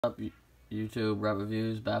Up YouTube Rep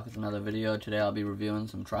Reviews, back with another video. Today I'll be reviewing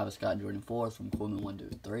some Travis Scott Jordan 4s from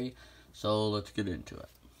Qinmin123. So let's get into it.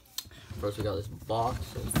 First we got this box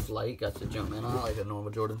of Flight, got the Jumpman on like a normal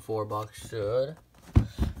Jordan 4 box should.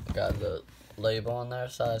 Got the label on there,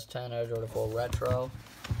 size 10 Air Jordan 4 Retro.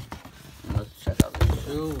 And let's check out the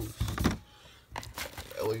shoes.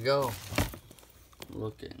 There we go.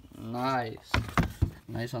 Looking nice.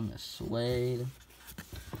 Nice on the suede.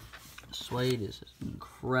 Suede is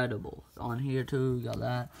incredible. On here too, we got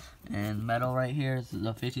that. And metal right here.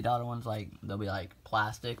 The $50 ones, like they'll be like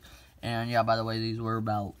plastic. And yeah, by the way, these were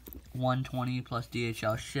about $120 plus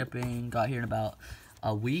DHL shipping. Got here in about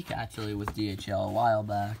a week actually with DHL a while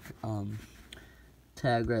back.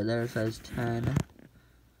 Tag right there says 10.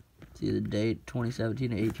 See the date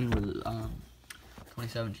 2017 to 18 with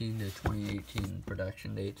 2017 to 2018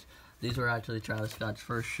 production dates. These were actually Travis Scott's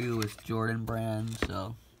first shoe with Jordan brand,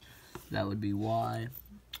 so that would be why.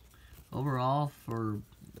 Overall, for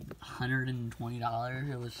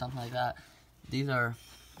 $120, it was something like that. These are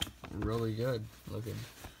really good looking.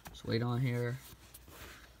 Suede on here.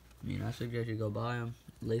 I mean, I suggest you go buy them.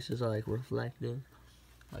 Laces are like reflective,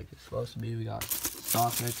 like it's supposed to be. We got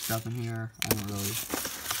socket stuff in here. I don't really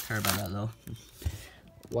care about that though.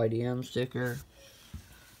 YDM sticker.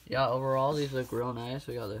 Yeah, overall these look real nice.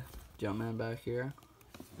 We got the Jumpman back here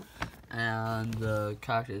and the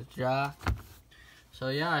Cactus Jack. So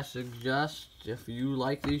yeah, I suggest if you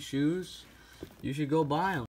like these shoes, you should go buy them.